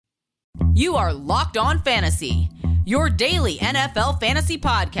You are Locked On Fantasy, your daily NFL fantasy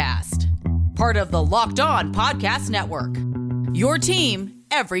podcast. Part of the Locked On Podcast Network, your team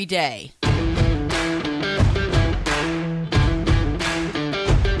every day.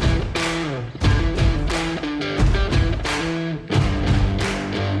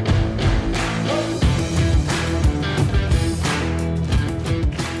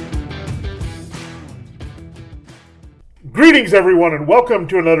 Greetings, everyone, and welcome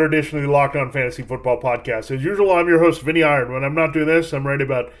to another edition of the Locked On Fantasy Football Podcast. As usual, I'm your host, Vinnie Iyer. When I'm not doing this, I'm writing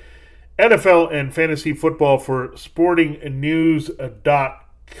about NFL and fantasy football for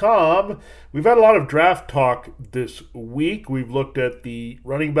sportingnews.com. We've had a lot of draft talk this week. We've looked at the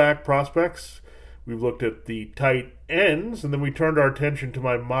running back prospects. We've looked at the tight ends, and then we turned our attention to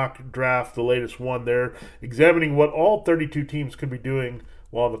my mock draft, the latest one there, examining what all 32 teams could be doing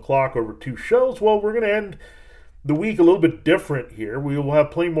while on the clock over two shows. Well, we're going to end the week a little bit different here. We will have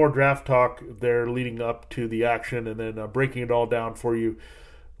plenty more draft talk there leading up to the action, and then breaking it all down for you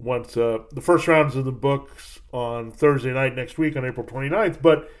once the first rounds of the books on Thursday night next week on April 29th.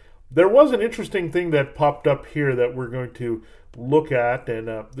 But there was an interesting thing that popped up here that we're going to look at,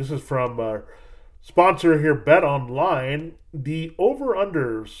 and this is from our sponsor here, BetOnline. The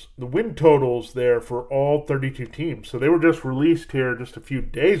over-unders, the win totals there for all 32 teams. So they were just released here just a few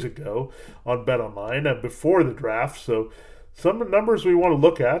days ago on BetOnline before the draft. So some numbers we want to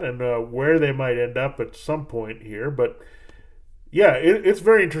look at and where they might end up at some point here. But yeah, it's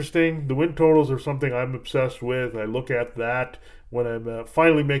very interesting. The win totals are something I'm obsessed with. I look at that when I'm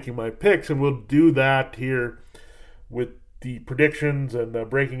finally making my picks, and we'll do that here with the predictions and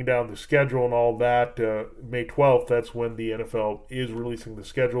breaking down the schedule and all that. May 12th, that's when the NFL is releasing the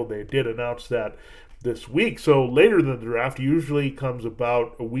schedule. They did announce that this week. So later than the draft usually comes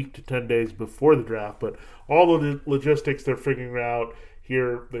about a week to 10 days before the draft. But all of the logistics they're figuring out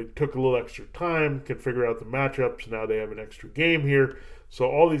here, they took a little extra time, can figure out the matchups. Now they have an extra game here. So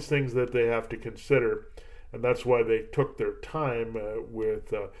all these things that they have to consider. And that's why they took their time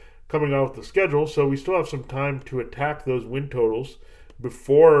with coming out with the schedule. So we still have some time to attack those win totals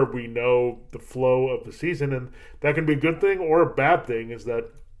before we know the flow of the season. And that can be a good thing or a bad thing, is that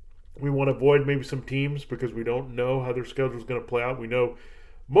we want to avoid maybe some teams because we don't know how their schedule is going to play out. We know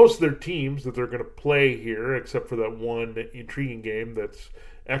most of their teams that they're going to play here, except for that one intriguing game that's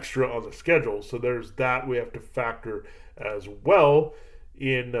extra on the schedule. So there's that we have to factor as well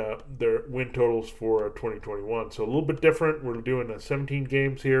in their win totals for 2021. So a little bit different. We're doing 17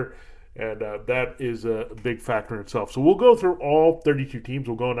 games here, and that is a big factor in itself. So we'll go through all 32 teams.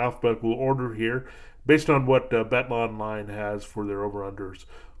 We'll go in alphabetical order here based on what BetOnline has for their over-unders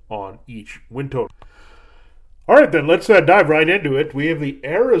on each win total. All right, then, let's dive right into it. We have the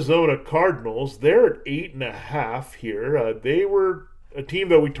Arizona Cardinals. They're at 8.5 here. They were a team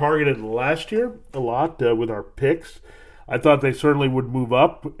that we targeted last year a lot with our picks. I thought they certainly would move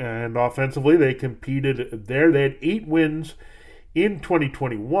up, and offensively they competed there. They had 8 wins in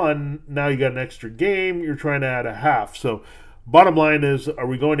 2021. Now you got an extra game. You're trying to add a half. So bottom line is, are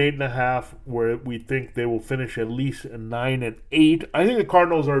we going 8.5 where we think they will finish at least 9-8? I think the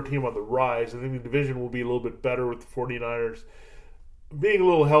Cardinals are a team on the rise. I think the division will be a little bit better with the 49ers being a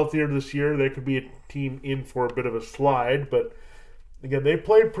little healthier this year. They could be a team in for a bit of a slide, but again, they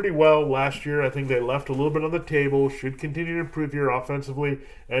played pretty well last year. I think they left a little bit on the table. Should continue to improve here offensively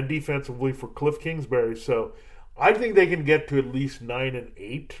and defensively for Cliff Kingsbury. So I think they can get to at least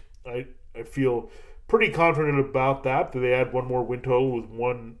 9-8. I feel pretty confident about that they add one more win total with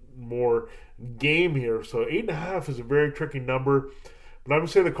one more game here. So 8.5 is a very tricky number. But I'm going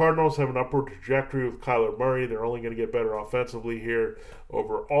to say the Cardinals have an upward trajectory with Kyler Murray. They're only going to get better offensively here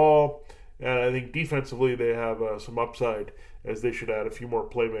overall. And I think defensively they have some upside, as they should add a few more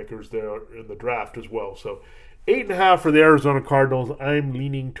playmakers there in the draft as well. So 8.5 for the Arizona Cardinals. I'm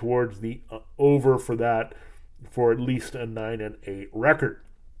leaning towards the over for that, for at least a 9-8 record.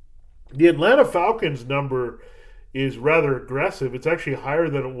 The Atlanta Falcons number is rather aggressive. It's actually higher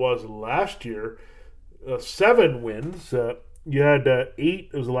than it was last year. 7 wins. You had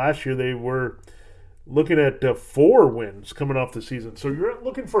 8. It was last year. They were looking at 4 wins coming off the season. So you're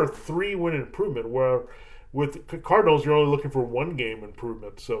looking for a 3-win improvement, where with Cardinals, you're only looking for 1-game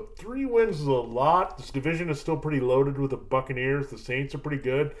improvement. So 3 wins is a lot. This division is still pretty loaded with the Buccaneers. The Saints are pretty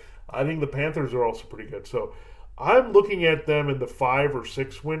good. I think the Panthers are also pretty good. So I'm looking at them in the 5 or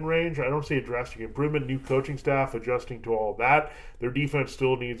 6 win range. I don't see a drastic improvement. New coaching staff adjusting to all that. Their defense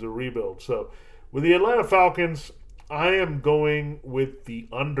still needs a rebuild. So with the Atlanta Falcons, I am going with the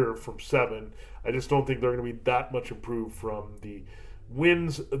under from 7. I just don't think they're going to be that much improved from the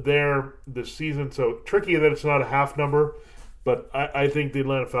wins there this season. So tricky that it's not a half number. But I think the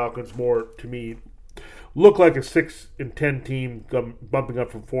Atlanta Falcons more, to me, look like a 6-10 team bumping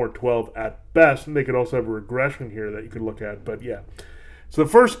up from 4-12 at best. And they could also have a regression here that you could look at. But yeah. So the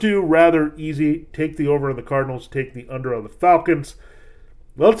first two, rather easy. Take the over on the Cardinals, take the under on the Falcons.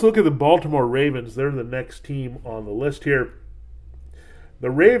 Let's look at the Baltimore Ravens. They're the next team on the list here. The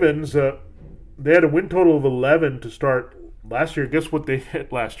Ravens, they had a win total of 11 to start last year. Guess what they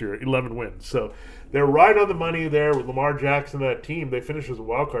hit last year? 11 wins. So they're right on the money there with Lamar Jackson and that team. They finished as a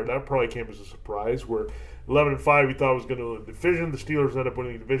wild card. That probably came as a surprise. Where 11-5, we thought was going to win the division. The Steelers ended up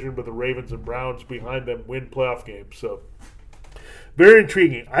winning the division, but the Ravens and Browns behind them win playoff games. So very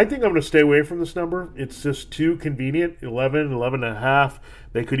intriguing. I think I'm going to stay away from this number. It's just too convenient. 11.5.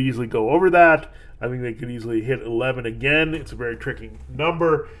 They could easily go over that. I think they could easily hit 11 again. It's a very tricky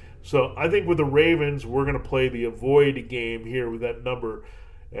number. So I think with the Ravens, we're going to play the avoid game here with that number.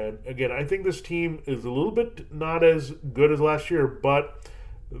 And again, I think this team is a little bit not as good as last year, but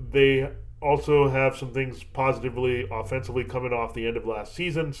they also have some things positively, offensively coming off the end of last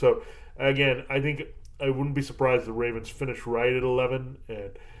season. So again, I think I wouldn't be surprised if the Ravens finish right at 11,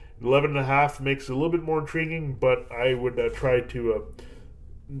 and 11.5 makes it a little bit more intriguing, but I would try to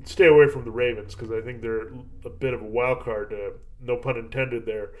stay away from the Ravens because I think they're a bit of a wild card, no pun intended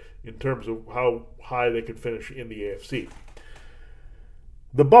there, in terms of how high they could finish in the AFC.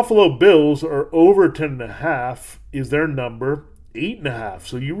 The Buffalo Bills are over 10.5 is their number, 8.5.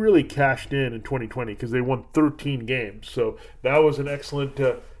 So you really cashed in 2020 because they won 13 games. So that was an excellent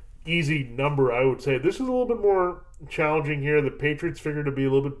easy number, I would say. This is a little bit more challenging here. The Patriots figure to be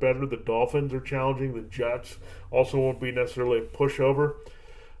a little bit better. The Dolphins are challenging. The Jets also won't be necessarily a pushover.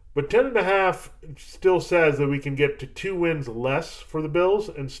 But 10.5 still says that we can get to 2 wins less for the Bills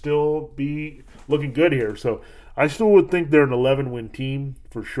and still be looking good here. So I still would think they're an 11-win team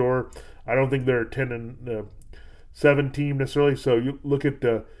for sure. I don't think they're a 10-7 team necessarily. So you look at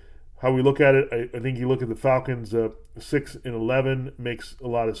how we look at it. I think you look at the Falcons, 6-11 makes a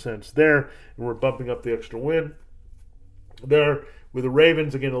lot of sense there. And we're bumping up the extra win. There with the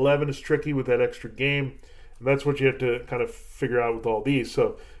Ravens, again, 11 is tricky with that extra game. And that's what you have to kind of figure out with all these.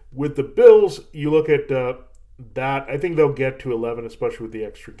 So with the Bills, you look at that. I think they'll get to 11, especially with the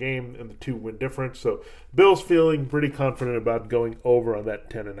extra game and the 2-win difference. So Bills feeling pretty confident about going over on that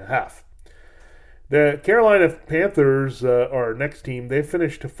 10.5. The Carolina Panthers are our next team. They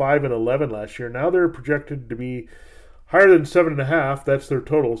finished to 5-11 last year. Now they're projected to be higher than 7.5. That's their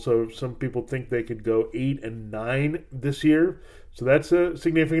total. So some people think they could go 8-9 this year. So that's a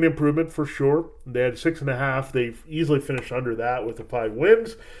significant improvement for sure. They had 6.5. They've easily finished under that with the 5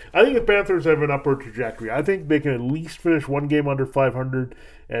 wins. I think the Panthers have an upward trajectory. I think they can at least finish one game under 500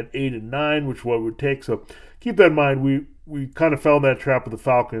 at 8-9, which is what it would take. So keep that in mind. We kind of fell in that trap with the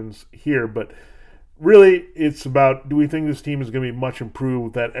Falcons here, but really it's about, do we think this team is going to be much improved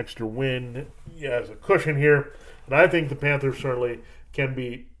with that extra win as a cushion here? And I think the Panthers certainly can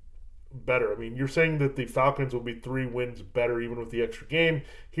be better. I mean, you're saying that the Falcons will be 3 wins better even with the extra game.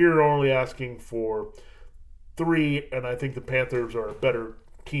 Here you're only asking for 3, and I think the Panthers are a better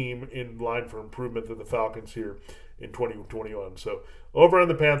team in line for improvement than the Falcons here in 2021. So over on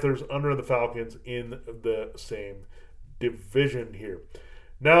the Panthers, under on the Falcons in the same division here.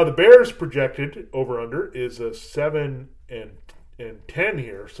 Now the Bears projected over-under is a 7-10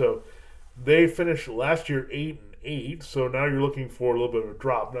 here. So they finished last year 8-8. So now you're looking for a little bit of a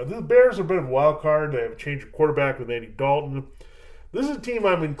drop. Now, the Bears are a bit of a wild card. They have a change of quarterback with Andy Dalton. This is a team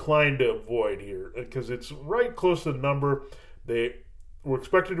I'm inclined to avoid here because it's right close to the number. They were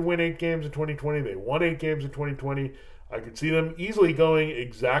expected to win 8 games in 2020. They won 8 games in 2020. I could see them easily going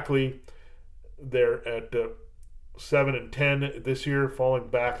exactly there at 7-10 this year, falling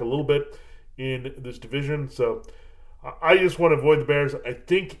back a little bit in this division. So I just want to avoid the Bears. I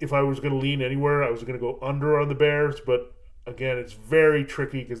think if I was going to lean anywhere, I was going to go under on the Bears. But again, it's very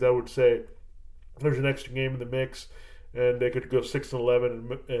tricky because that would say there's an extra game in the mix, and they could go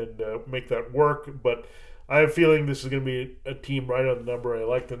 6-11 and make that work. But I have a feeling this is going to be a team right on the number. I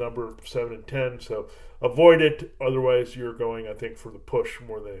like the number 7-10, so avoid it. Otherwise, you're going, I think, for the push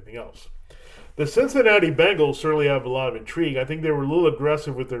more than anything else. The Cincinnati Bengals certainly have a lot of intrigue. I think they were a little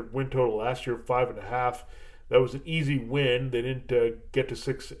aggressive with their win total last year, 5.5. That was an easy win. They didn't get to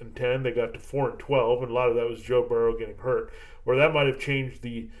 6-10. They got to 4-12, and a lot of that was Joe Burrow getting hurt, or that might have changed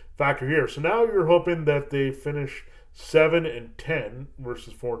the factor here. So now you're hoping that they finish 7-10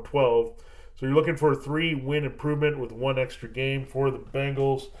 versus 4-12. So you're looking for a 3-win improvement with 1 extra game for the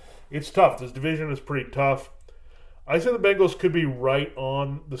Bengals. It's tough. This division is pretty tough. I say the Bengals could be right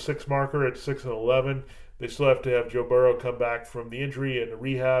on the 6 marker at 6-11. They still have to have Joe Burrow come back from the injury and the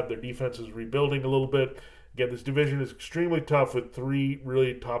rehab. Their defense is rebuilding a little bit. Again, this division is extremely tough with 3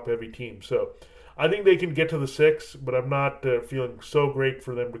 really top-heavy teams. So I think they can get to the 6, but I'm not feeling so great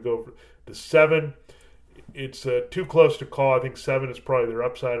for them to go to 7. It's too close to call. I think 7 is probably their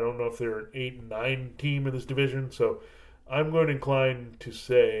upside. I don't know if they're an 8 and 9 team in this division. So I'm going to incline to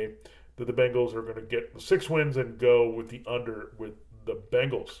say that the Bengals are going to get the 6 wins and go with the under with the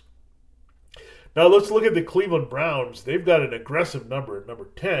Bengals. Now let's look at the Cleveland Browns. They've got an aggressive number at number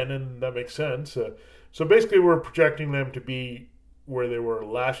 10, and that makes sense. So basically we're projecting them to be where they were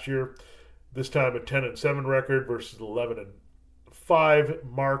last year. This time a 10-7 record versus 11-5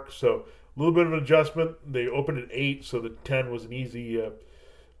 mark. So a little bit of an adjustment. They opened at 8, so the 10 was an easy,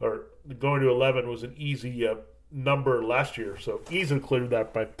 or going to 11 was an easy number last year. So easily cleared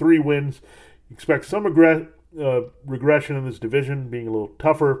that by 3 wins. Expect some regression in this division, being a little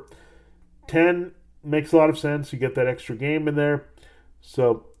tougher. 10 makes a lot of sense. You get that extra game in there.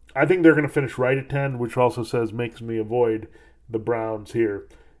 So I think they're going to finish right at 10, which also makes me avoid the Browns here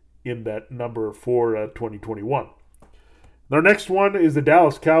in that number for 2021. Our next one is the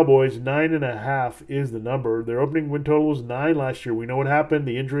Dallas Cowboys. 9.5 is the number. Their opening win total was 9 last year. We know what happened,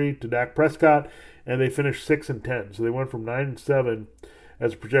 the injury to Dak Prescott, and they finished 6-10. So they went from 9-7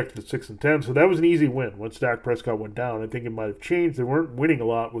 as projected to 6-10. So that was an easy win once Dak Prescott went down. I think it might have changed. They weren't winning a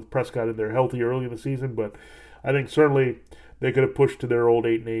lot with Prescott in there healthy early in the season, but I think certainly they could have pushed to their old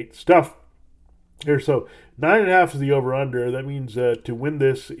 8-8 stuff here. So 9.5 is the over-under. That means to win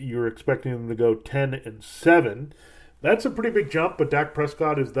this, you're expecting them to go 10-7. That's a pretty big jump, but Dak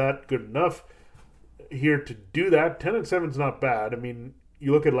Prescott is that good enough here to do that. 10-7 is not bad. I mean,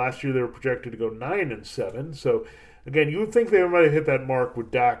 you look at last year, they were projected to go 9-7. So again, you would think they might have hit that mark with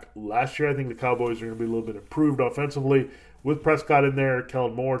Dak last year. I think the Cowboys are going to be a little bit improved offensively with Prescott in there.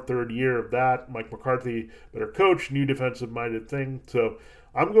 Kellen Moore, 3rd year of that. Mike McCarthy, better coach, new defensive-minded thing. So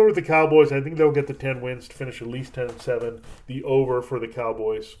I'm going with the Cowboys. I think they'll get the 10 wins to finish at least 10-7. The over for the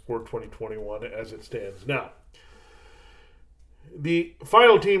Cowboys for 2021 as it stands now. The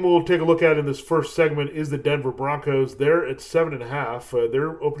final team we'll take a look at in this first segment is the Denver Broncos. They're at 7.5.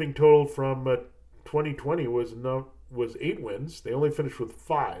 Their opening total from 2020 was 8 wins. They only finished with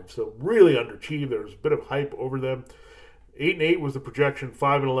 5, so really underachieved. There was a bit of hype over them. 8-8 was the projection.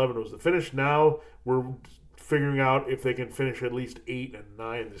 5-11 was the finish. Now we're figuring out if they can finish at least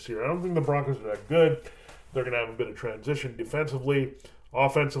 8-9 this year. I don't think the Broncos are that good. They're going to have a bit of transition defensively.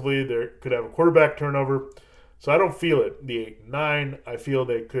 Offensively, they could have a quarterback turnover. So I don't feel it, the 8-9. I feel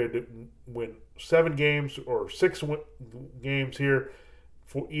they could win 7 games or 6 games here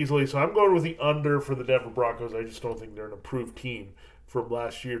easily. So I'm going with the under for the Denver Broncos. I just don't think they're an improved team from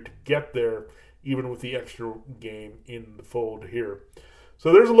last year to get there, even with the extra game in the fold here.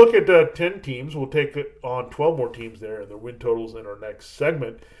 So there's a look at 10 teams. We'll take on 12 more teams there and their win totals in our next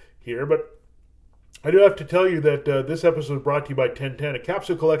segment here. But I do have to tell you that this episode is brought to you by 1010, a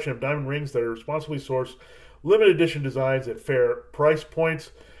capsule collection of diamond rings that are responsibly sourced, limited edition designs at fair price points.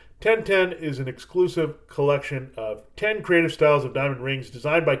 1010 is an exclusive collection of 10 creative styles of diamond rings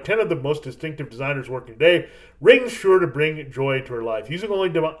designed by 10 of the most distinctive designers working today. Rings sure to bring joy to her life. Using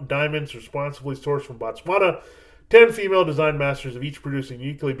only diamonds responsibly sourced from Botswana, 10 female design masters of each producing a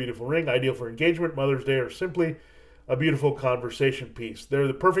uniquely beautiful ring, ideal for engagement, Mother's Day, or simply a beautiful conversation piece. They're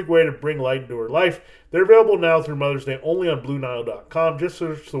the perfect way to bring light into her life. They're available now through Mother's Day only on BlueNile.com. Just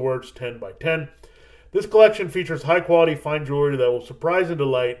search the words 10 by 10. This collection features high-quality fine jewelry that will surprise and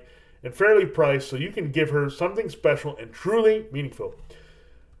delight and fairly priced so you can give her something special and truly meaningful.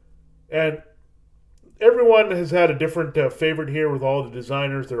 And everyone has had a different favorite here with all the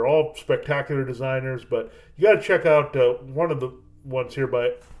designers. They're all spectacular designers, but you got to check out one of the ones here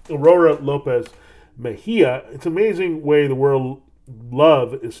by Aurora Lopez Mejia. It's an amazing way the word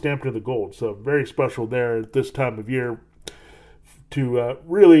love is stamped into gold. So very special there at this time of year to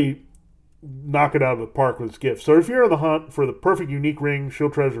really knock it out of the park with its gift. So if you're on the hunt for the perfect unique ring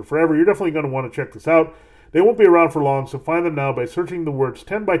she'll treasure forever, you're definitely going to want to check this out. They won't be around for long, so find them now by searching the words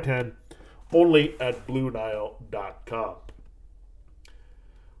 10 by 10 only at BlueNile.com.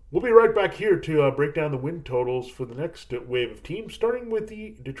 We'll be right back here to break down the win totals for the next wave of teams, starting with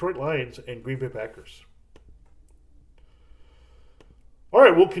the Detroit Lions and Green Bay Packers. All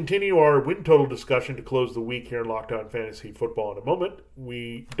right, we'll continue our win total discussion to close the week here in Locked On Fantasy Football in a moment.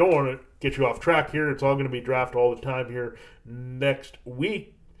 We don't want to get you off track here. It's all going to be draft all the time here next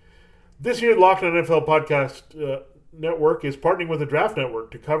week. This year, the Locked On NFL Podcast Network is partnering with the Draft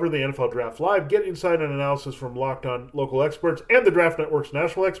Network to cover the NFL Draft live. Get insight and analysis from Locked On local experts and the Draft Network's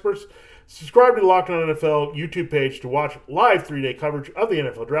national experts. Subscribe to the Locked On NFL YouTube page to watch live 3-day coverage of the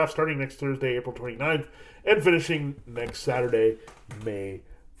NFL Draft starting next Thursday, April 29th, and finishing next Saturday, May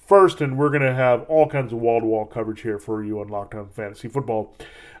first, and we're going to have all kinds of wall-to-wall coverage here for you on Locked On Fantasy Football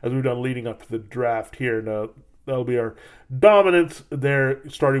as we've done leading up to the draft here. And that'll be our dominance there,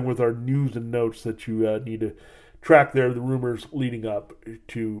 starting with our news and notes that you need to track there, the rumors leading up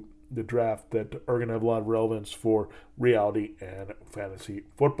to the draft that are going to have a lot of relevance for reality and fantasy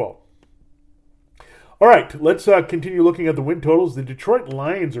football. All right, let's continue looking at the win totals. The Detroit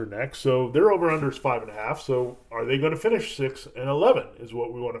Lions are next, so their over-under is 5.5. So are they going to finish 6-11 is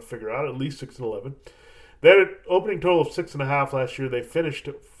what we want to figure out, at least 6-11. They had an opening total of 6.5 last year. They finished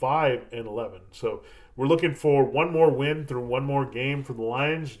 5-11. So we're looking for one more win through one more game for the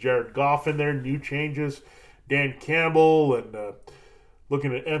Lions. Jared Goff in there, new changes. Dan Campbell and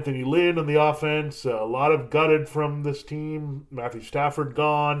looking at Anthony Lynn on the offense. A lot of gutted from this team. Matthew Stafford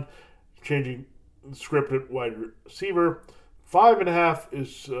gone. Changing script at wide receiver. 5.5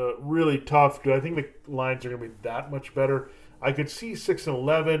 is really tough. Do I think the Lions are going to be that much better? I could see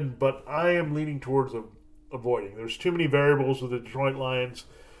 6-11, but I am leaning towards avoiding. There's too many variables with the Detroit Lions.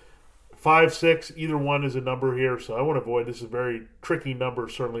 5-6, either one is a number here, so I want to avoid. This is a very tricky number,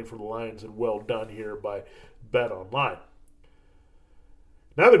 certainly for the Lions, and well done here by BetOnline.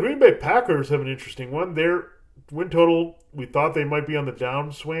 Now the Green Bay Packers have an interesting one. Their win total, we thought they might be on the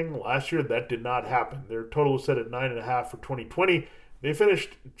downswing. Last year, that did not happen. Their total was set at 9.5 for 2020. They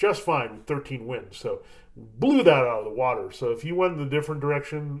finished just fine with 13 wins, so blew that out of the water. So if you went in a different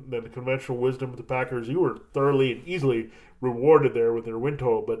direction than the conventional wisdom of the Packers, you were thoroughly and easily rewarded there with their win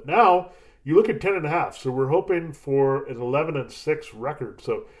total. But now you look at 10.5, so we're hoping for an 11-6 record.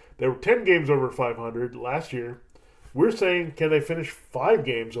 So they were 10 games over 500 last year. We're saying, can they finish 5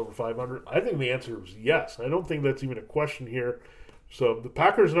 games over 500? I think the answer is yes. I don't think that's even a question here. So the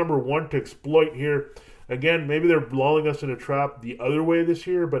Packers number one to exploit here. Again, maybe they're lulling us in a trap the other way this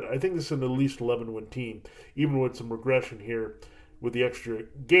year, but I think this is an at least 11-win team, even with some regression here with the extra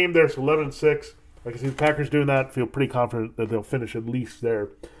game there. So 11-6. Like I see the Packers doing that, feel pretty confident that they'll finish at least there.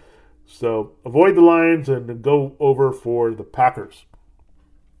 So avoid the Lions and go over for the Packers.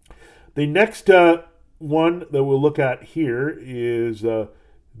 The next one that we'll look at here is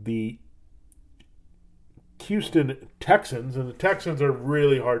the Houston Texans. And the Texans are a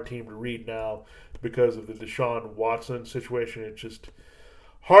really hard team to read now because of the Deshaun Watson situation. It's just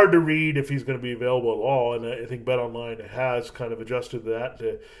hard to read if he's going to be available at all. And I think BetOnline has kind of adjusted that.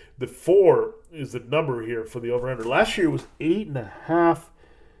 The 4 is the number here for the over-under. Last year it was 8.5.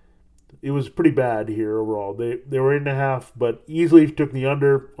 It was pretty bad here overall. They were 8.5, but easily took the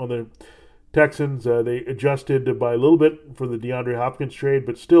under on the Texans. They adjusted by a little bit for the DeAndre Hopkins trade,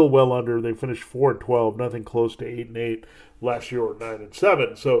 but still well under. They finished 4-12, nothing close to 8-8 last year or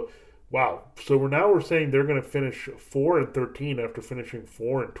 9-7. So, wow. So we're saying they're going to finish 4-13 after finishing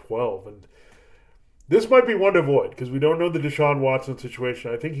 4-12, and this might be one to avoid because we don't know the Deshaun Watson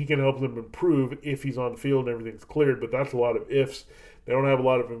situation. I think he can help them improve if he's on the field and everything's cleared, but that's a lot of ifs. They don't have a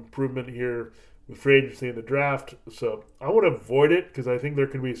lot of improvement here with free agency in the draft. So I want to avoid it because I think there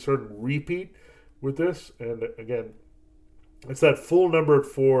can be a certain repeat with this. And again, it's that full number at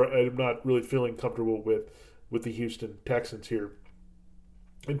 4 I'm not really feeling comfortable with the Houston Texans here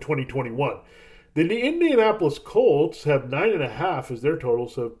in 2021. The Indianapolis Colts have 9.5 as their total,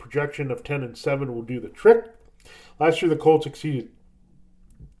 so projection of 10-7 will do the trick. Last year the Colts exceeded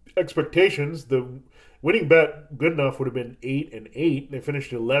expectations. The winning bet, good enough, would have been 8-8. They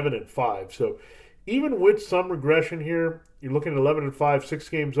finished 11-5. So even with some regression here, you're looking at 11-5, 6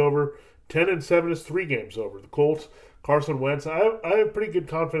 games over. 10-7 is 3 games over. The Colts, Carson Wentz, I have pretty good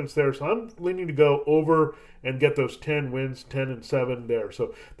confidence there. So I'm leaning to go over and get those 10 wins, 10-7 there.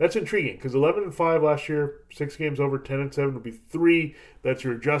 So that's intriguing because 11-5 last year, 6 games over, 10-7 would be 3. That's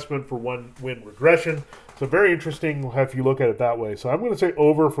your adjustment for 1 win regression. So very interesting if you look at it that way. So I'm going to say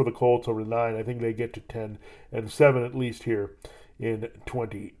over for the Colts over 9. I think they get to 10-7 at least here in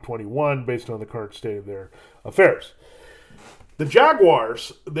 2021 based on the current state of their affairs. The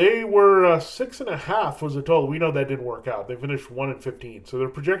Jaguars, they were 6.5 was the total. We know that didn't work out. They finished 1-15. So they're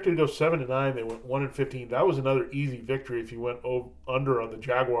projected to go 7-9. They went 1-15. That was another easy victory if you went under on the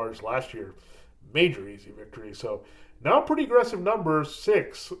Jaguars last year. Major easy victory. So now pretty aggressive numbers,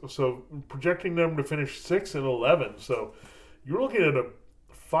 6. So projecting them to finish 6-11. So you're looking at a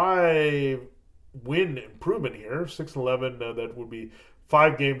 5-win improvement here. 6-11, that would be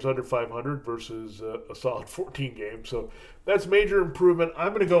 5 games under 500 versus a solid 14 games. So that's major improvement. I'm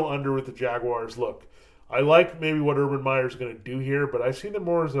going to go under with the Jaguars. Look, I like maybe what Urban Meyer's going to do here, but I see them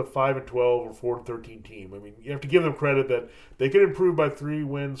more as a 5-12 or 4-13 team. I mean, you have to give them credit that they could improve by 3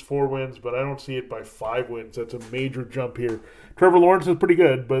 wins, 4 wins, but I don't see it by 5 wins. That's a major jump here. Trevor Lawrence is pretty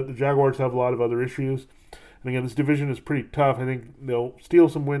good, but the Jaguars have a lot of other issues. And again, this division is pretty tough. I think they'll steal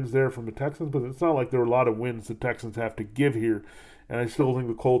some wins there from the Texans, but it's not like there are a lot of wins the Texans have to give here. And I still think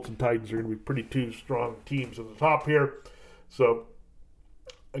the Colts and Titans are going to be pretty two strong teams at the top here. So,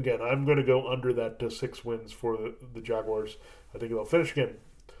 again, I'm going to go under that 6 wins for the Jaguars. I think they'll finish again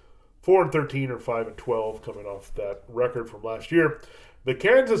 4-13 or 5-12 coming off that record from last year. The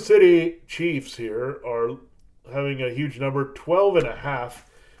Kansas City Chiefs here are having a huge number, 12.5.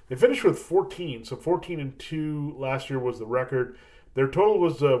 They finished with 14, so 14-2 last year was the record. Their total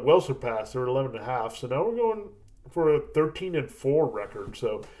was well surpassed. They were 11.5, so now we're going for a 13-4 record.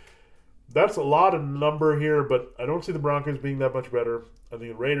 So that's a lot of number here, but I don't see the Broncos being that much better. I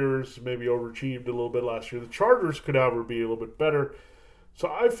think the Raiders maybe overachieved a little bit last year. The Chargers could, however, be a little bit better.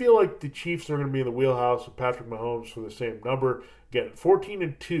 So I feel like the Chiefs are going to be in the wheelhouse with Patrick Mahomes for the same number. Again,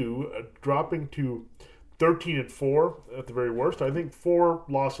 14-2, dropping to 13-4 at the very worst. I think 4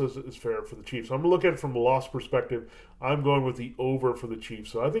 losses is fair for the Chiefs. I'm going to look at it from a loss perspective. I'm going with the over for the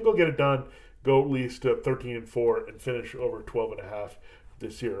Chiefs. So I think they'll get it done, go at least 13-4, and finish over 12.5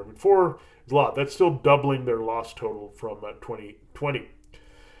 this year. I mean, 4 is a lot. That's still doubling their loss total from 2020.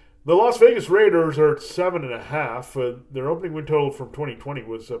 The Las Vegas Raiders are at 7.5. Their opening win total from 2020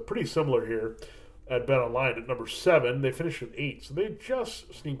 was pretty similar here at BetOnline at number 7. They finished at 8, so they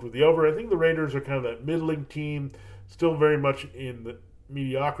just sneaked with the over. I think the Raiders are kind of that middling team, still very much in the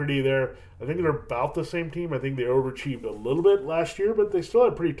mediocrity there. I think they're about the same team. I think they overachieved a little bit last year, but they still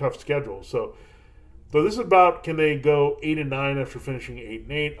had a pretty tough schedule. So this is about, can they go 8-9 after finishing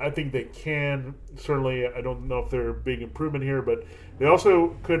 8-8? I think they can. Certainly, I don't know if they're a big improvement here, but they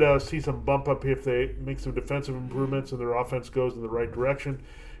also could see some bump up if they make some defensive improvements and their offense goes in the right direction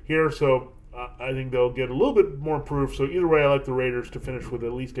here. So I think they'll get a little bit more improved. So either way, I like the Raiders to finish with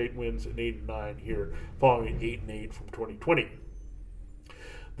at least 8 wins and 8-9 here, following 8-8 from 2020.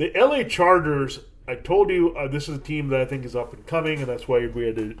 The LA Chargers, I told you this is a team that I think is up and coming, and that's why we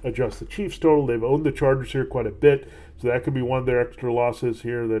had to adjust the Chiefs total. They've owned the Chargers here quite a bit, so that could be one of their extra losses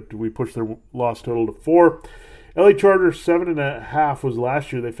here that we push their loss total to 4. LA Chargers 7.5 was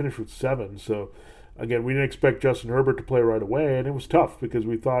last year. They finished with 7. So again, we didn't expect Justin Herbert to play right away, and it was tough because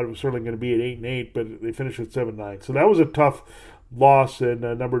we thought it was certainly going to be at 8-8, but they finished at 7-9. So that was a tough loss and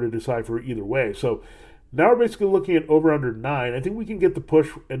a number to decipher either way. So now we're basically looking at over under 9. I think we can get the push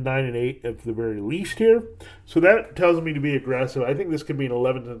at 9-8 at the very least here. So that tells me to be aggressive. I think this could be an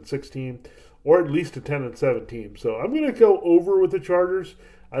 11-6 team, or at least a 10-7 team. So I'm going to go over with the Chargers.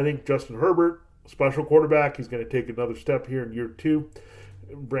 I think Justin Herbert, special quarterback, he's going to take another step here in year 2.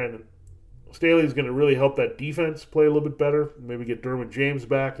 Brandon Staley is going to really help that defense play a little bit better. Maybe get Derwin James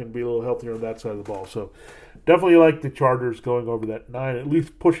back and be a little healthier on that side of the ball. So definitely like the Chargers going over that 9, at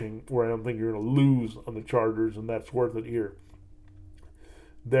least pushing where I don't think you're going to lose on the Chargers, and that's worth it here.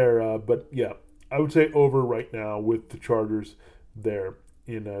 But yeah, I would say over right now with the Chargers there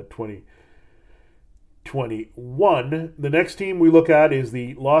in 2021. The next team we look at is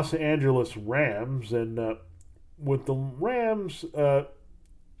the Los Angeles Rams, and with the Rams, I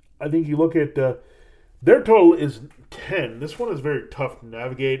think you look at their total is 10. This one is very tough to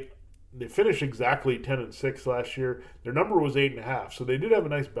navigate. They finished exactly 10-6 last year. Their number was 8.5, so they did have a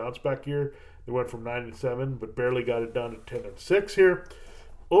nice bounce back year. They went from 9-7, but barely got it done at 10-6 here.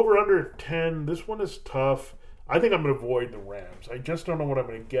 Over under 10. This one is tough. I think I'm going to avoid the Rams. I just don't know what I'm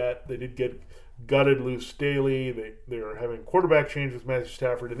going to get. They did get gutted, lose Staley. They are having quarterback change with Matthew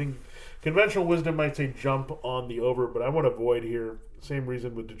Stafford. I think conventional wisdom might say jump on the over, but I want to avoid here. Same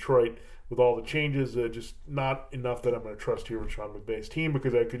reason with Detroit. With all the changes, just not enough that I'm going to trust here with Sean McVay's team,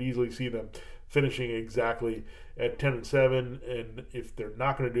 because I could easily see them finishing exactly at 10-7, and if they're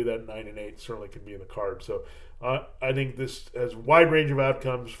not going to do that, 9-8 certainly can be in the card. So I think this has a wide range of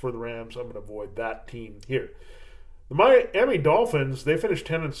outcomes for the Rams. I'm going to avoid that team here. The Miami Dolphins, they finished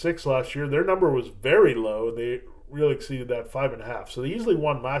 10-6 last year. Their number was very low. They really exceeded that 5.5. So they easily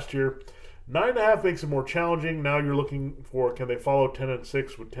won last year. 9.5 makes it more challenging. Now you're looking for, can they follow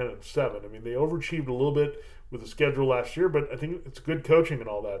 10-6 with 10-7? I mean, they overachieved a little bit with the schedule last year, but I think it's good coaching and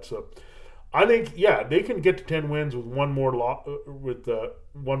all that. So I think, yeah, they can get to 10 wins with one more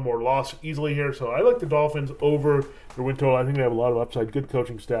loss easily here. So I like the Dolphins over their win total. I think they have a lot of upside, good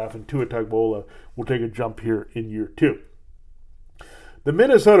coaching staff, and Tua Tagovailoa will take a jump here in year 2. The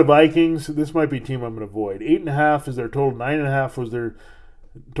Minnesota Vikings, this might be a team I'm going to avoid. 8.5 is their total. 9.5 was their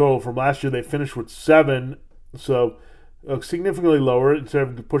total from last year. They finished with 7, so significantly lower. Instead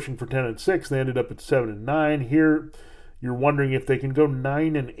of pushing for 10-6, they ended up at 7-9. Here, you're wondering if they can go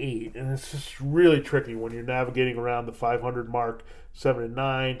 9-8, and it's just really tricky when you're navigating around the 500 mark.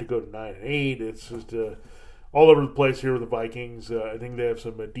 7-9 to go to 9-8. It's just all over the place here with the Vikings. I think they have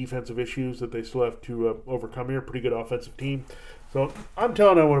some defensive issues that they still have to overcome here. Pretty good offensive team. So I'm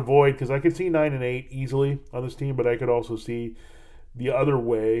telling them I want to avoid because I could see 9-8 easily on this team, but I could also see the other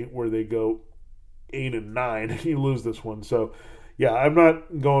way where they go 8-9 and you lose this one. So yeah, I'm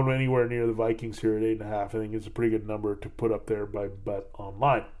not going anywhere near the Vikings here at 8.5. I think it's a pretty good number to put up there by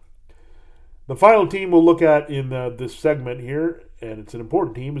BetOnline. The final team we'll look at in this segment here, and it's an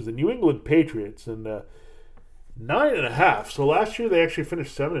important team, is the New England Patriots. And 9.5. So last year they actually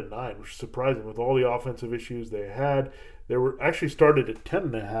finished 7-9, which is surprising with all the offensive issues they had. They were actually started at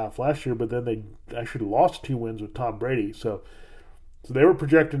 10.5 last year, but then they actually lost 2 wins with Tom Brady. So they were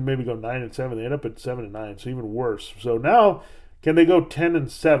projected to maybe go 9-7. They ended up at 7-9, so even worse. So now, can they go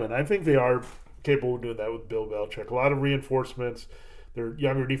 10-7? I think they are capable of doing that with Bill Belichick. A lot of reinforcements. Their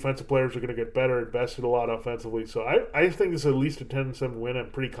younger defensive players are going to get better, invested a lot offensively. So I think this is at least a 10-7 win.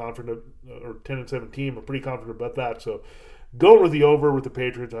 I'm pretty confident, or 10-7 team. I'm pretty confident about that. So going with the over with the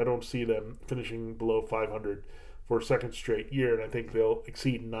Patriots, I don't see them finishing below 500 for a second straight year, and I think they'll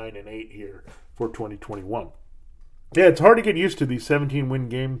exceed 9-8 here for 2021. Yeah, it's hard to get used to these 17-win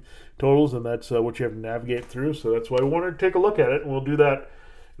game totals, and that's what you have to navigate through. So that's why I wanted to take a look at it, and we'll do that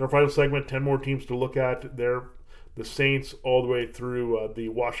in our final segment. 10 more teams to look at there. The Saints all the way through the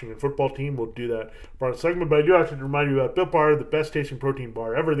Washington football team. We'll do that for our segment. But I do have to remind you about Built Bar, the best tasting protein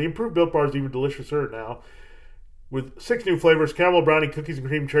bar ever. The improved Built Bar is even deliciouser now with 6 new flavors: caramel brownie, cookies and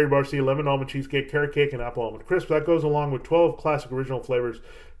cream, cherry barcia, lemon almond cheesecake, carrot cake, and apple almond crisp. That goes along with 12 classic original flavors: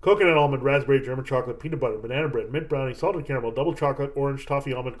 coconut almond, raspberry, German chocolate, peanut butter, banana bread, mint brownie, salted caramel, double chocolate, orange,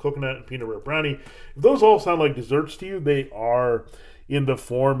 toffee, almond, coconut, and peanut butter brownie. If those all sound like desserts to you, they are in the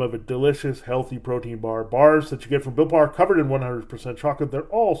form of a delicious, healthy protein bar. Bars that you get from Built Bar, covered in 100% chocolate. They're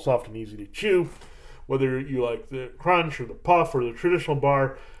all soft and easy to chew. Whether you like the crunch or the puff or the traditional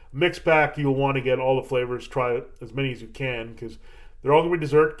bar mix pack, you'll want to get all the flavors. Try as many as you can because they're all going to be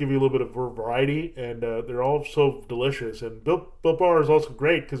dessert, give you a little bit of variety, and they're all so delicious. And Built Bar is also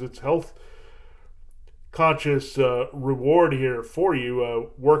great because it's health conscious reward here for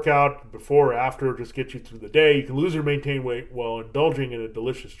you. Workout before or after, just get you through the day. You can lose or maintain weight while indulging in a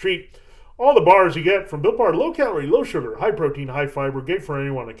delicious treat. All the bars you get from Built Bar, low calorie, low sugar, high protein, high fiber, great for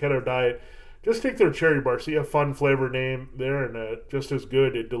anyone on a keto diet. Just take their cherry bar. See a fun flavor name there, and just as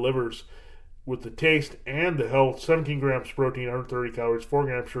good. It delivers with the taste and the health. 17 grams protein, 130 calories, 4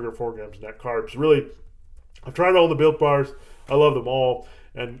 grams sugar, 4 grams net carbs. Really, I've tried all the Built Bars. I love them all.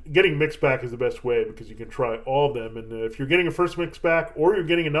 And getting mixed pack is the best way because you can try all of them. And if you're getting a first mixed pack or you're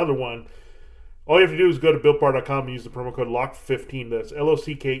getting another one, all you have to do is go to BuiltBar.com and use the promo code LOCKED15. That's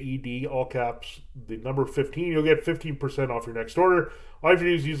LOCKED, all caps, the number 15. You'll get 15% off your next order. All you have to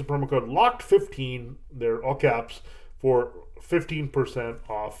do is use the promo code LOCKED15, they're all caps, for 15%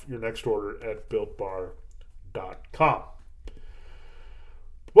 off your next order at BuiltBar.com.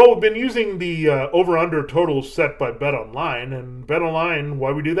 Well, we've been using the over-under totals set by BetOnline. And BetOnline,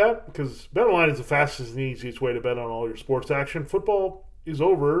 why we do that? Because BetOnline is the fastest and easiest way to bet on all your sports action. Football is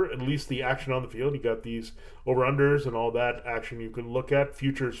over, at least the action on the field. You got these over-unders and all that action you can look at,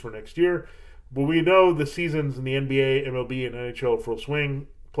 futures for next year. But we know the seasons in the NBA, MLB, and NHL are full swing.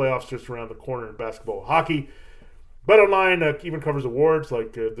 Playoffs just around the corner in basketball and hockey. BetOnline even covers awards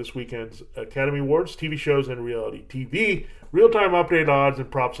like this weekend's Academy Awards, TV shows, and reality TV. Real-time update odds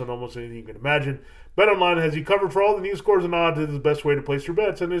and props on almost anything you can imagine. BetOnline has you covered for all the news, scores, and odds. It is the best way to place your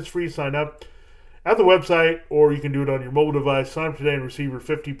bets, and it's free. Sign up at the website, or you can do it on your mobile device. Sign up today and receive your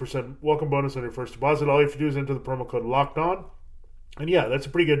 50% welcome bonus on your first deposit. All you have to do is enter the promo code LOCKEDON. And yeah, that's a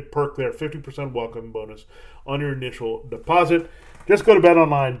pretty good perk there. 50% welcome bonus on your initial deposit. Just go to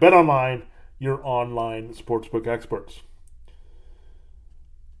BetOnline. BetOnline, your online sportsbook experts.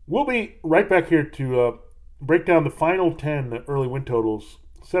 We'll be right back here to break down the final 10 early win totals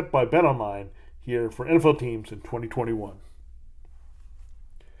set by BetOnline here for NFL teams in 2021.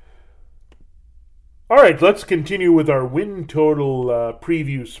 All right, let's continue with our win total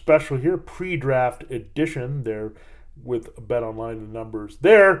preview special here, pre-draft edition there with BetOnline, the numbers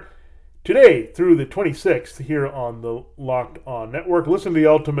there. Today through the 26th here on the Locked On Network. Listen to the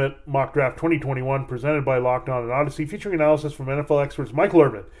Ultimate Mock Draft 2021 presented by Locked On and Odyssey, featuring analysis from NFL experts Michael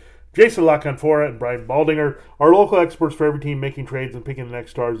Irvin, Jason La Canfora, and Brian Baldinger, our local experts for every team making trades and picking the next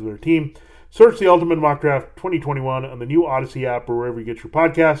stars of their team. Search the Ultimate Mock Draft 2021 on the new Odyssey app or wherever you get your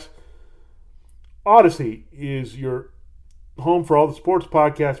podcasts. Odyssey is your home for all the sports,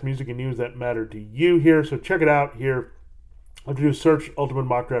 podcasts, music, and news that matter to you here. So check it out here. All you have to do is search Ultimate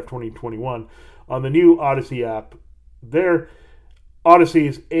Mock Draft 2021 on the new Odyssey app. There, Odyssey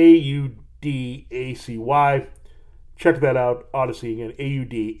is Audacy. check that out. Odyssey, again,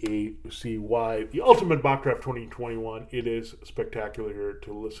 AUDACY. The Ultimate Mock Draft 2021. It is spectacular here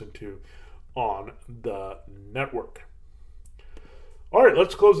to listen to on the network. All right,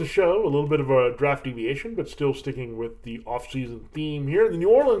 let's close the show. A little bit of a draft deviation, but still sticking with the offseason theme here. The New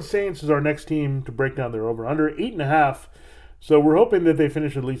Orleans Saints is our next team to break down their over-under, 8.5. So we're hoping that they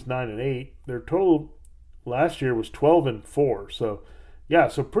finish at least 9-8. Their total last year was 12-4. So, yeah,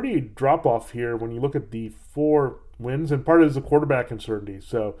 so pretty drop-off here when you look at the 4 wins, and part of it is the quarterback uncertainty.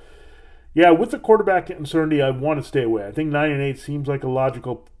 So, yeah, with the quarterback uncertainty, I want to stay away. I think 9-8 seems like a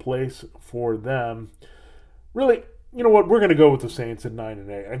logical place for them. Really, you know what? We're going to go with the Saints at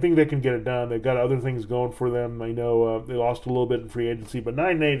 9-8. I think they can get it done. They've got other things going for them. I know they lost a little bit in free agency, but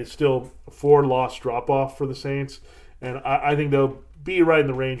 9-8 is still a 4-loss drop-off for the Saints, and I think they'll be right in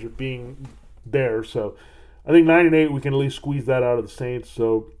the range of being there. So I think 9-8, we can at least squeeze that out of the Saints.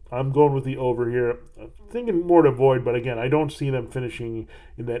 So I'm going with the over here. I'm thinking more to avoid, but again, I don't see them finishing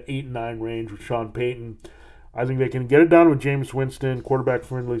in that 8-9 range with Sean Payton. I think they can get it done with Jameis Winston,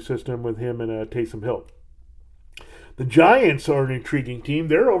 quarterback-friendly system with him and Taysom Hill. The Giants are an intriguing team.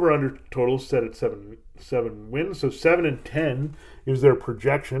 Their over-under total set at 7 wins, so 7-10 is their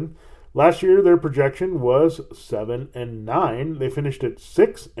projection. Last year, their projection was 7-9. They finished at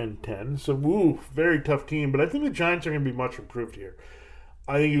 6-10. So, very tough team. But I think the Giants are going to be much improved here.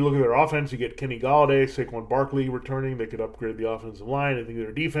 I think you look at their offense, you get Kenny Golladay, Saquon Barkley returning. They could upgrade the offensive line. I think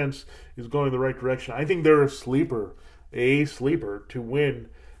their defense is going in the right direction. I think they're a sleeper to win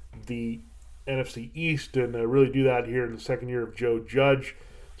the NFC East and really do that here in the second year of Joe Judge,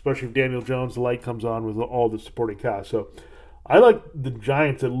 especially if Daniel Jones, the light comes on with all the supporting cast. So I like the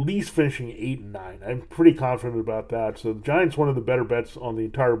Giants at least finishing 8-9. I'm pretty confident about that. So the Giants, one of the better bets on the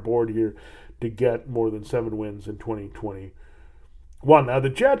entire board here to get more than 7 wins in 2021. Now the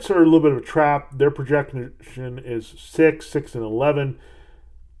Jets are a little bit of a trap. Their projection is 6-11.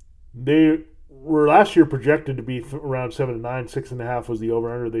 They were last year projected to be around 7-9. 6.5 was the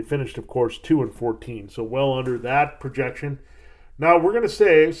over-under. They finished, of course, 2-14, so well under that projection. Now we're going to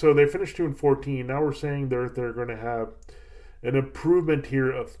say, so they finished 2-14. Now we're saying they're going to have an improvement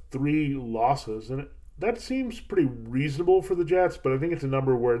here of 3 losses, and that seems pretty reasonable for the Jets. But I think it's a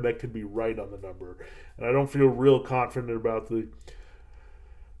number where that could be right on the number, and I don't feel real confident about the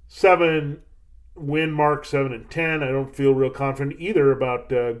 7-win mark, 7-10. I don't feel real confident either about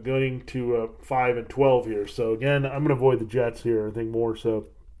going to 5-12 here. So again, I'm going to avoid the Jets here. I think more so.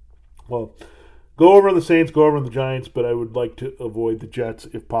 Well, go over on the Saints, go over on the Giants, but I would like to avoid the Jets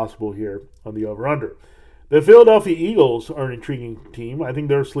if possible here on the over/under. The Philadelphia Eagles are an intriguing team. I think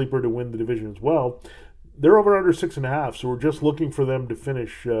they're a sleeper to win the division as well. They're over/under 6.5, so we're just looking for them to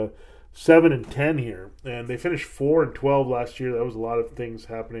finish 7-10 here, and they finished 4-12 last year. That was a lot of things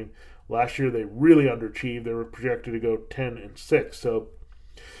happening last year. They really underachieved. They were projected to go 10-6. So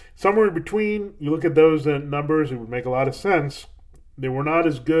somewhere in between, you look at those numbers, it would make a lot of sense. They were not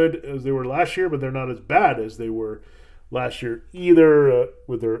as good as they were last year, but they're not as bad as they were last year either.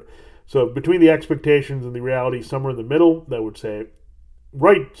 So between the expectations and the reality, somewhere in the middle, that would say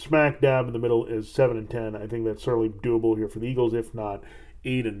right smack dab in the middle is 7-10. I think that's certainly doable here for the Eagles, if not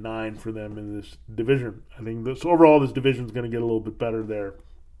 8-9 for them in this division. I think overall this division is going to get a little bit better there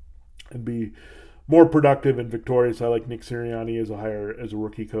and be more productive and victorious. I like Nick Sirianni as a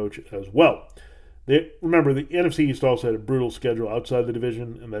rookie coach as well. Remember, the NFC East also had a brutal schedule outside the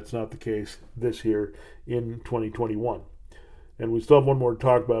division, and that's not the case this year in 2021. And we still have one more to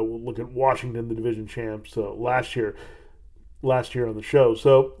talk about. We'll look at Washington, the division champs, last year on the show.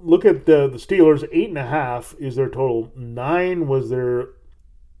 So look at the Steelers. 8.5 is their total. 9 was their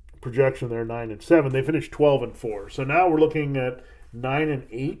projection there, 9-7. They finished 12-4. So now we're looking at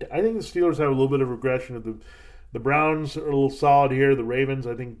 9-8. I think the Steelers have a little bit of regression. The Browns are a little solid here. The Ravens,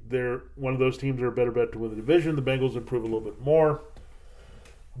 I think they're one of those teams that are a better bet to win the division. The Bengals improve a little bit more.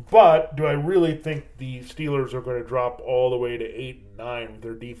 But do I really think the Steelers are going to drop all the way to 8-9 with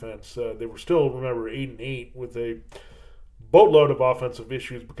their defense? They were still, remember, 8-8 with a boatload of offensive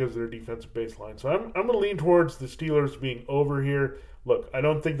issues because of their defensive baseline. So I'm going to lean towards the Steelers being over here. Look, I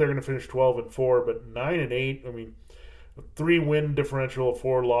don't think they're going to finish 12-4, but 9-8, I mean, a 3-win differential, a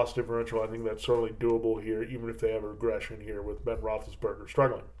 4-loss differential, I think that's certainly doable here, even if they have a regression here with Ben Roethlisberger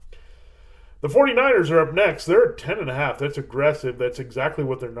struggling. The 49ers are up next. They're at 10.5. That's aggressive. That's exactly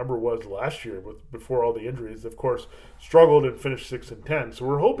what their number was last year before all the injuries. They, of course, struggled and finished 6-10. So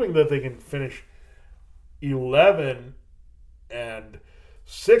we're hoping that they can finish 11-6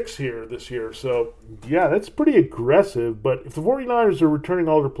 here this year. So, yeah, that's pretty aggressive. But if the 49ers are returning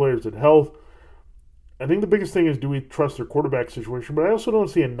all their players at health, I think the biggest thing is, do we trust their quarterback situation? But I also don't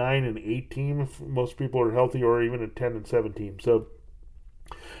see a 9-8 team if most people are healthy, or even a 10-7 team. So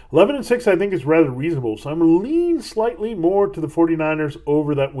 11-6, I think, is rather reasonable. So I'm going to lean slightly more to the 49ers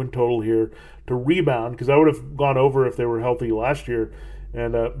over that win total here to rebound, because I would have gone over if they were healthy last year,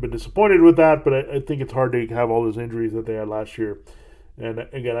 and been disappointed with that. But I think it's hard to have all those injuries that they had last year. And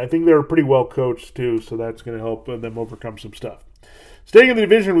again, I think they're pretty well coached too, so that's going to help them overcome some stuff. Staying in the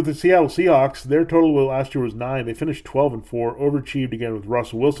division with the Seattle Seahawks, their total last year was 9. They finished 12-4, overachieved again with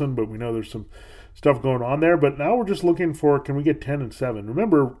Russell Wilson, but we know there's some stuff going on there. But now we're just looking for, can we get 10-7?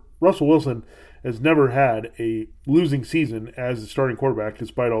 Remember, Russell Wilson has never had a losing season as the starting quarterback,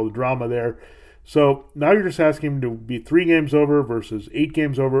 despite all the drama there. So now you're just asking him to be 3 games over versus 8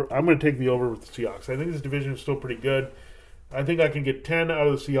 games over. I'm going to take the over with the Seahawks. I think this division is still pretty good. I think I can get 10 out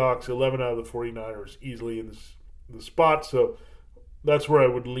of the Seahawks, 11 out of the 49ers easily in the spot. So that's where I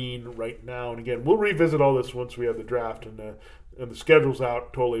would lean right now. And again, we'll revisit all this once we have the draft and the schedule's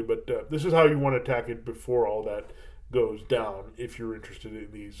out totally. But this is how you want to attack it before all that goes down, if you're interested in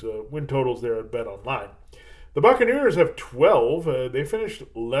these win totals there at BetOnline. The Buccaneers have 12. They finished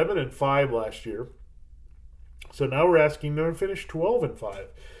 11-5 last year. So now we're asking them to finish 12-5.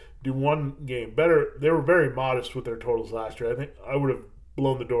 Do one game better. They were very modest with their totals last year. I think I would have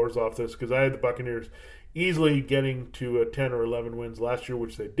blown the doors off this, because I had the Buccaneers easily getting to 10 or 11 wins last year,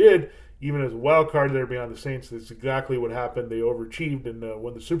 which they did. Even as a wild card there behind the Saints, that's exactly what happened. They overachieved and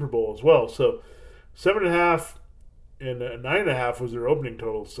won the Super Bowl as well. So 7.5 and 9.5 was their opening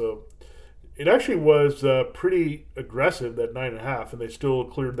total. So it actually was pretty aggressive, that 9.5, and they still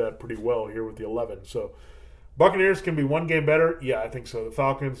cleared that pretty well here with the 11. So Buccaneers can be one game better. Yeah, I think so. The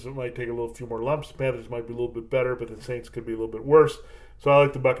Falcons might take a few more lumps. The Panthers might be a little bit better, but the Saints could be a little bit worse. So I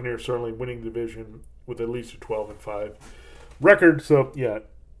like the Buccaneers certainly winning the division with at least a 12-5 record. So yeah,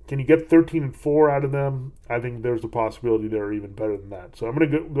 can you get 13-4 out of them? I think there's a possibility they're even better than that. So I'm going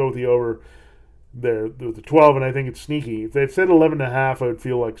to go with the over there with the 12, and I think it's sneaky. If they said 11.5, I would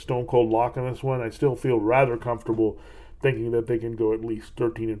feel like stone cold lock on this one. I still feel rather comfortable thinking that they can go at least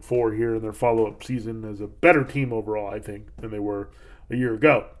 13-4 here in their follow-up season as a better team overall, I think, than they were a year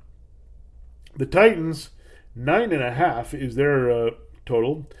ago. The Titans, 9.5 is their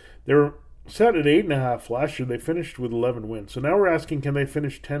total. They were set at 8.5 last year. They finished with 11 wins. So now we're asking, can they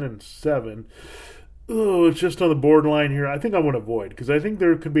finish 10-7? Oh, it's just on the borderline here. I think I want to avoid, because I think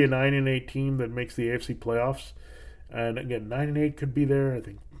there could be a 9-8 team that makes the AFC playoffs. And again, 9-8 could be there. I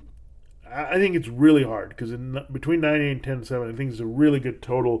think it's really hard, because between 9-8 and 10-7, I think it's a really good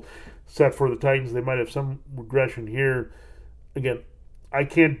total set for the Titans. They might have some regression here. Again, I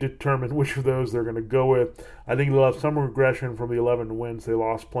can't determine which of those they're going to go with. I think they'll have some regression from the 11 wins. They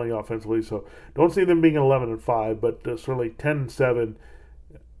lost plenty offensively, so don't see them being 11-5, but certainly 10-7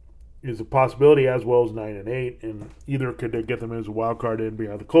 is a possibility, as well as 9-8, and either could get them as a wild card in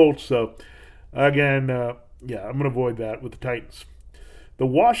behind the Colts. So again, I'm going to avoid that with the Titans. The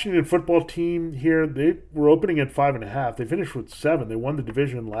Washington football team here, they were opening at 5.5. They finished with 7. They won the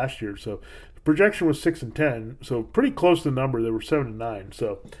division last year, so the projection was 6-10. So pretty close to the number. They were 7-9.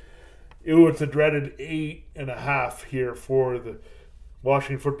 So it's a dreaded 8.5 here for the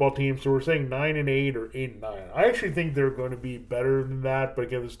Washington football team. So we're saying 9-8 or 8-9. I actually think they're going to be better than that. But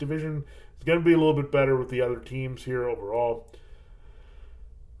again, this division is going to be a little bit better with the other teams here overall.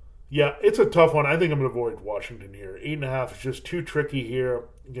 Yeah, it's a tough one. I think I'm going to avoid Washington here. 8.5 is just too tricky here.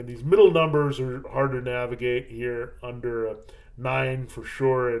 Again, these middle numbers are hard to navigate here, under 9 for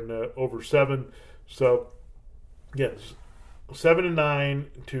sure and over 7. So, yes,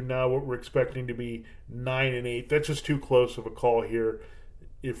 7-9 to now what we're expecting to be 9-8. That's just too close of a call here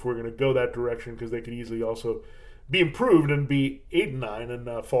if we're going to go that direction, because they could easily also be improved and be 8-9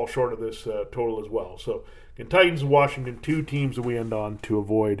 and fall short of this total as well. So, again, Titans and Washington, 2 teams that we end on to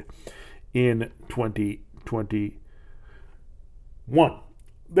avoid in 2021.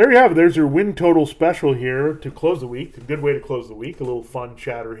 There you have it. There's your win total special here to close the week. A good way to close the week. A little fun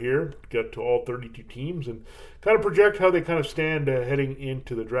chatter here. Get to all 32 teams and kind of project how they kind of stand heading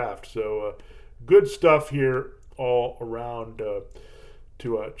into the draft. So good stuff here all around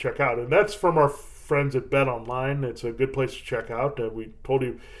to check out. And that's from our friends at BetOnline. It's a good place to check out. We told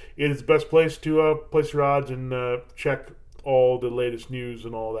you it is the best place to place your odds and check all the latest news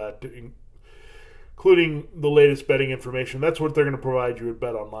and all that, including the latest betting information. That's what they're going to provide you at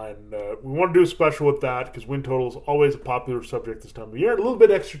BetOnline. We want to do a special with that, because win total is always a popular subject this time of year. A little bit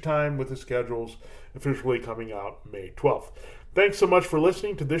extra time with the schedules officially coming out May 12th. Thanks so much for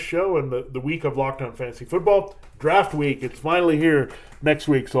listening to this show and the week of Locked On Fantasy Football. Draft week, it's finally here next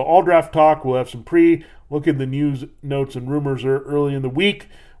week. So all draft talk, we'll have some look at the news, notes, and rumors early in the week.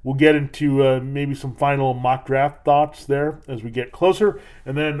 We'll get into maybe some final mock draft thoughts there as we get closer.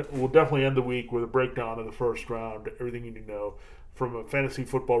 And then we'll definitely end the week with a breakdown of the first round. Everything you need to know from a fantasy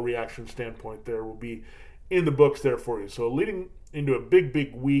football reaction standpoint there will be in the books there for you. So leading into a big,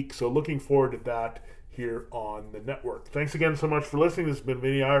 big week. So looking forward to that here on the network. Thanks again so much for listening. This has been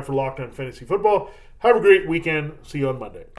Vinnie Iyer for Locked On Fantasy Football. Have a great weekend. See you on Monday.